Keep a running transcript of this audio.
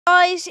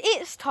Guys,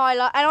 it's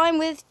Tyler and I'm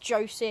with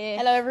Josie.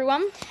 Hello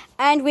everyone.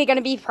 And we're going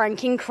to be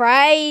pranking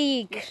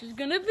Craig. This is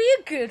going to be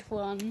a good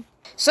one.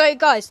 So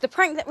guys, the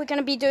prank that we're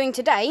going to be doing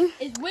today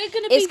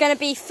is going to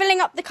be filling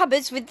up the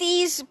cupboards with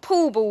these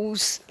pool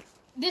balls.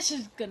 This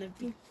is going to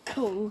be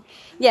cool.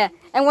 Yeah,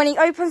 and when he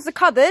opens the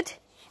cupboard,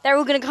 they're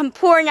all going to come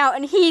pouring out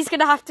and he's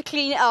going to have to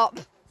clean it up.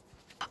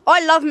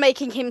 I love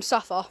making him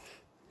suffer.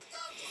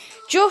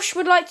 Josh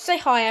would like to say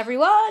hi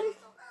everyone.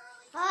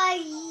 Hi.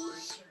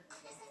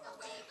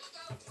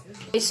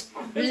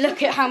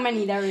 Look at how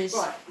many there is.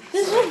 Right.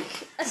 There's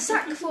a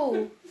sack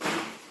full.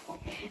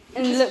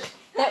 And look,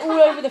 they're all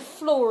over the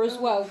floor as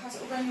well. How's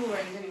it all going your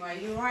end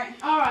anyway? You alright?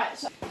 Alright.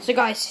 So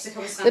guys,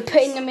 we're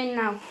putting them in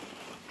now.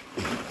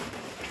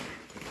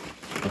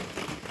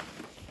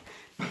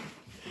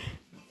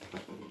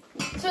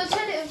 So it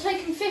said it would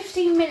take him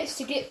 15 minutes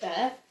to get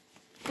there,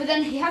 but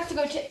then he has to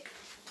go check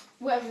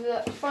whatever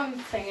the phone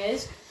thing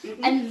is,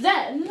 and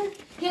then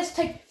he has to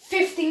take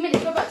 15 minutes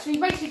to go back. So he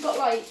basically got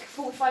like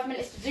 45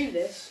 minutes to do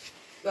this.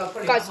 Well,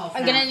 guys,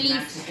 I'm going to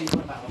leave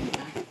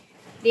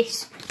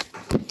this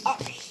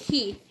up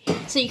here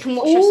so you can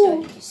watch us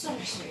do it.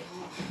 Sorry,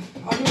 sweetheart.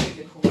 I'll give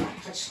you a call back.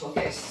 I just got to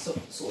get it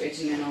sorted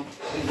and then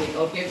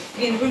I'll be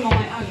in the room on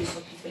my own so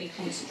I can fully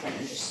concentrate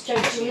and just... Joe,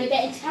 do you want to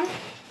get into camera?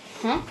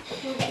 Huh?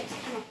 Do you want to get into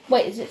camera?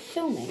 Wait, is it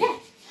filming? Yeah.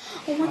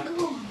 Oh my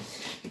god.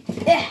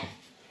 Yeah.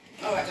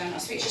 Alright, Dan, I'll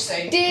speak to you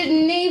soon.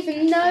 Didn't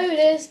even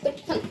notice the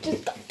punch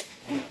just got...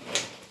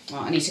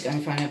 Right, I need to go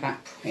and find her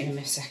back in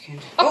a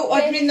second. Oh,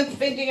 I'm in the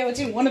video. I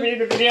didn't want to be in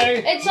the video.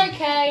 It's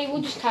okay,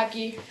 we'll just tag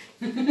you.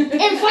 In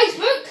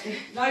Facebook?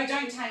 No,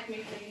 don't tag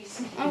me,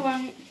 please. I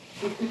won't.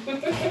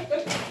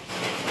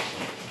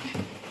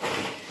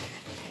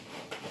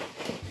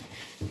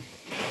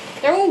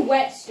 They're all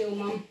wet still,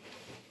 Mum.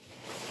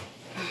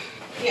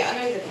 Yeah, I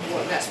know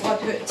that. That's why I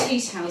put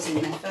tea towels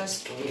in there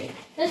first for you.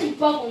 There's a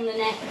bug on the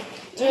net.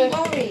 Don't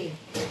worry.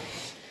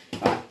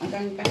 Right, I'm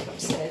going back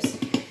upstairs.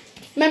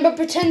 Remember,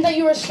 pretend that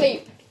you're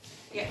asleep.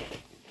 Yeah.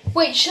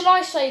 Wait, shall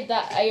I say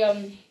that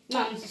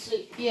Mum's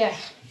asleep. Yeah.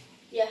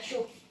 Yeah,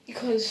 sure.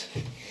 Because...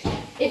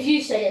 If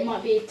you say it,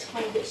 might be a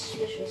tiny bit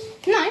suspicious.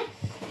 No.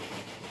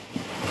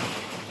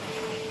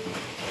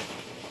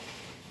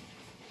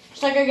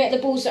 Should I go get the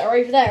balls that are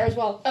over there as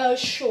well?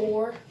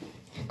 Sure.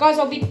 Guys,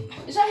 I'll be...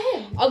 Is that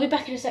him? I'll be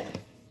back in a sec.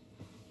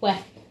 Where?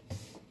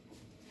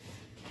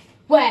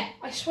 Where?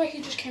 I swear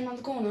he just came around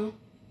the corner.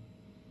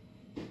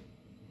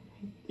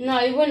 No,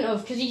 it wouldn't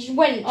have, because he just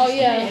went. Oh, just a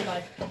yeah. minute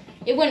ago.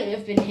 It wouldn't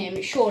have been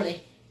him,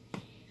 surely.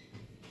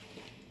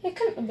 It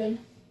couldn't have been.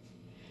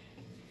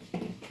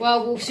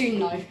 Well, we'll soon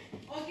know.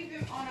 I'll give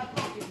him. Oh, no, I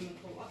can't give him a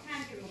call. I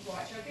can give him a call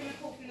actually. I'll give him a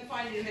call from the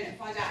phone in a minute and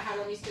find out how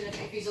long he's going to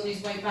take if he's on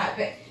his way back.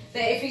 But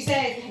if he's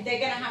there, they're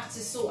going to have to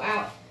sort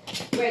out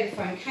where the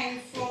phone came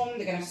from.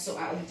 They're going to have to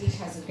sort out the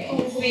details of getting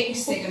it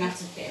fixed. They're going to have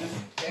to get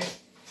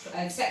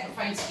a separate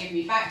phone to give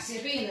me back. So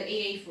he'll be in the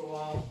EE for a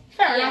while.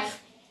 Fair Yeah. enough.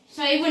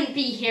 So he wouldn't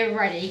be here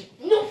ready.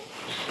 No.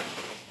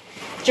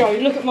 Joe,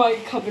 look at my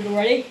cupboard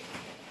already.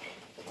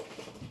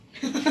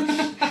 I'm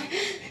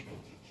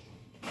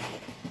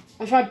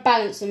trying to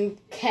balance them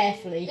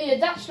carefully. Yeah,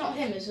 that's not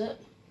him, is it?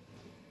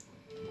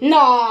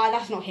 Nah,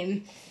 that's not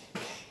him.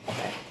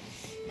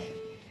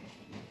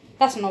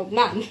 That's an old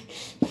man.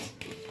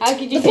 How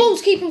could you The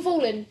balls keep on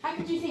falling. How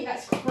could you think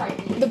that's Craig?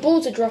 The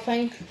balls are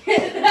dropping.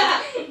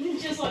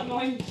 Just like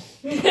mine.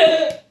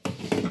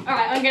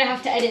 Alright, I'm going to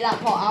have to edit that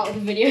part out of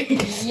the video.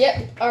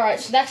 Yep. Alright,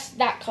 so that's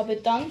that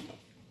cupboard done.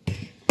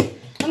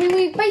 I mean,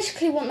 we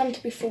basically want them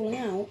to be falling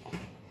out.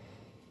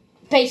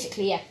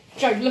 Basically, yeah.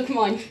 Joe, look at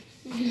mine.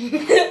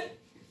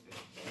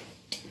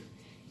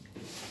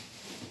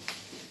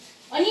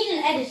 I need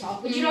an editor.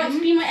 Would you like to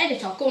be my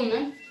editor? Go on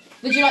then.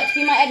 Would you like to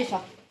be my editor?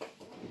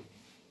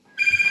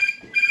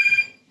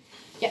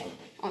 Yeah,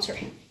 answer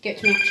it. Give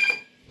it to me.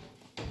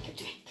 Give it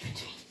to me. Give it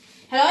to me.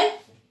 Hello?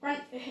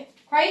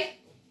 Craig?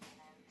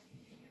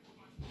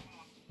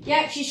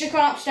 Yeah, she's just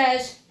gone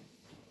upstairs.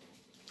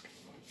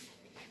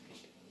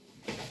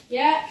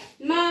 Yeah,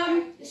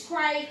 Mum, it's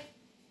Craig.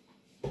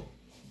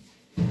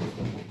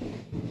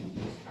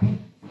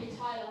 It's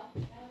Tyler.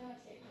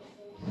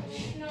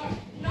 No,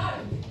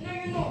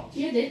 you're not.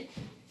 You did.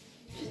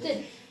 Just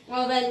did.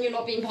 Well, then you're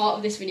not being part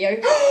of this video.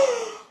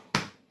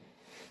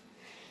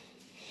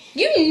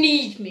 You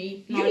need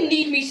me. No. You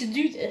need me to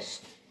do this.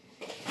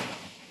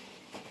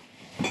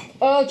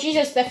 Oh,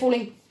 Jesus, they're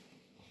falling.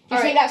 Do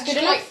you think that's good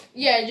enough?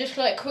 Yeah, just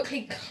like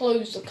quickly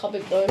close the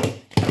cupboard though.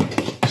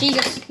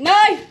 Jesus,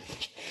 no!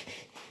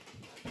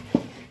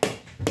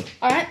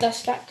 Alright,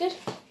 that's that good.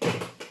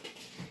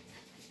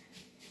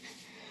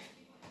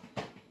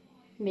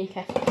 Be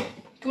careful. Do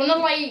you want to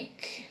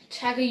like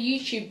tag a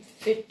YouTube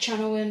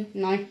channel in?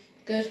 No.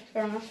 Good,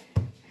 fair enough.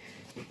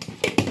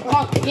 I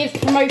can't give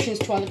promotions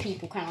to other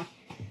people, can I?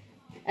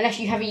 Unless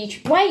you have a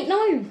YouTube. Wait,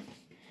 no!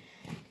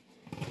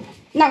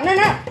 No!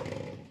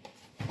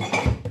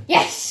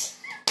 Yes!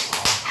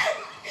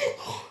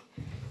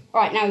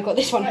 Alright, now we've got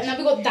this one. Right, now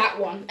we've got that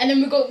one. And then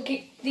we've got to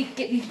get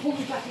these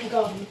balls back in the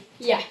garden.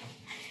 Yeah.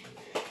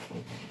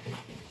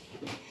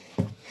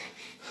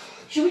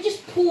 Should we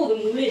just pour them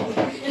all in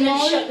and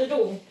then shut the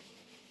door?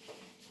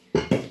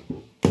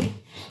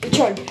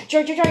 Joe,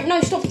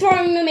 no, stop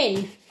throwing them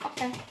in.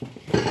 Okay.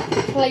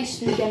 Place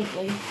them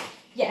gently.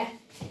 Yeah,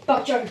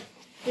 but Joe.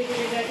 No,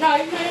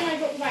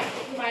 drop the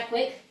bag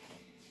quick.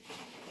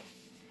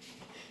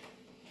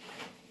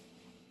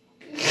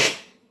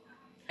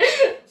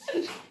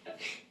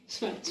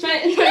 Smell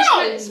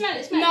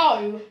it.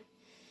 No.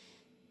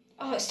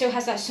 Oh, it still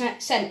has that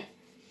scent.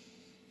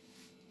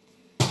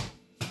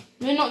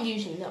 We're not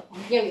using that one.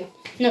 Yeah, we are.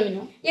 No, we're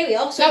not. Yeah, we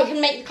are. So we can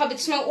make the cupboard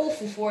smell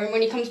awful for him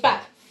when he comes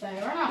back. Fair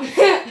enough.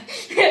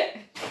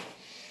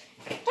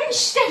 Don't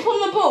step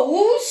on the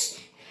balls.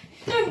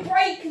 Don't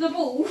break the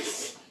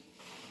balls.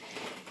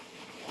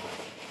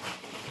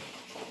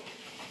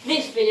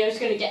 This video is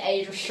going to get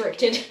age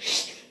restricted.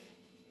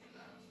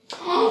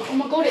 Oh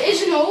my god, it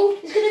isn't all.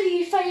 It's going to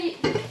be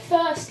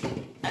first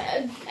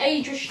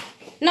age restricted.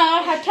 No,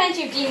 I've had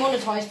plenty of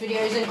demonetised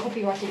videos and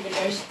copyrighted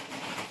videos.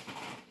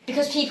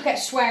 Because people kept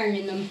swearing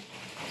in them.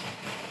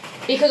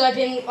 Because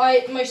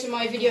most of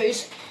my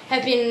videos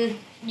have been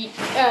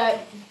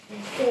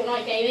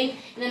Fortnite gaming,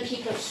 and then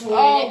people have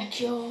sworn in it.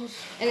 God.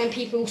 And then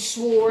people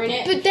swore in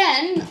it. But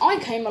then I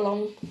came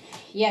along.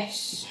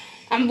 Yes.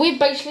 And we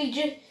basically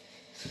just...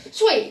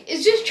 So wait,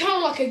 is this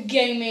channel like a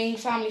gaming,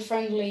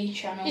 family-friendly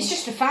channel? It's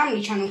just a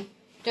family channel.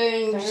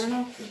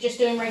 Just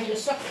doing regular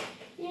stuff.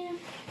 Yeah.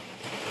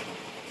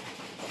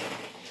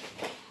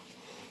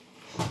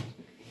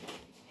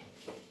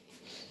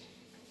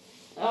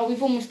 Oh,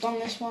 we've almost done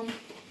this one.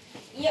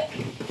 Yep.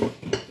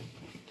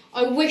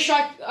 I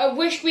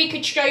wish we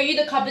could show you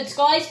the cupboards,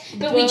 guys,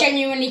 but we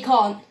genuinely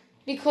can't.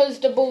 Because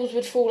the balls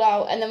would fall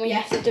out and then we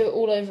have to do it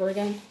all over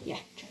again. Yeah.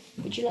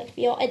 Would you like to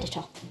be our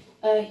editor?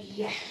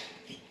 Yeah.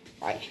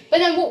 Right. But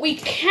then what we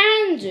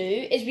can do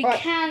is we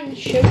can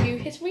show you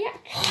his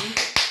reaction.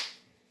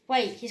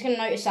 Wait, he's going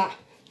to notice that.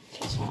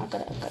 That's fine, I've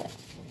got it.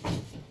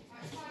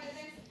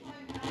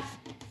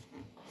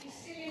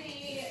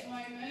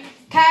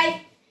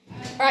 Okay.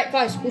 Alright,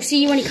 guys, we'll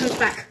see you when he comes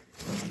back.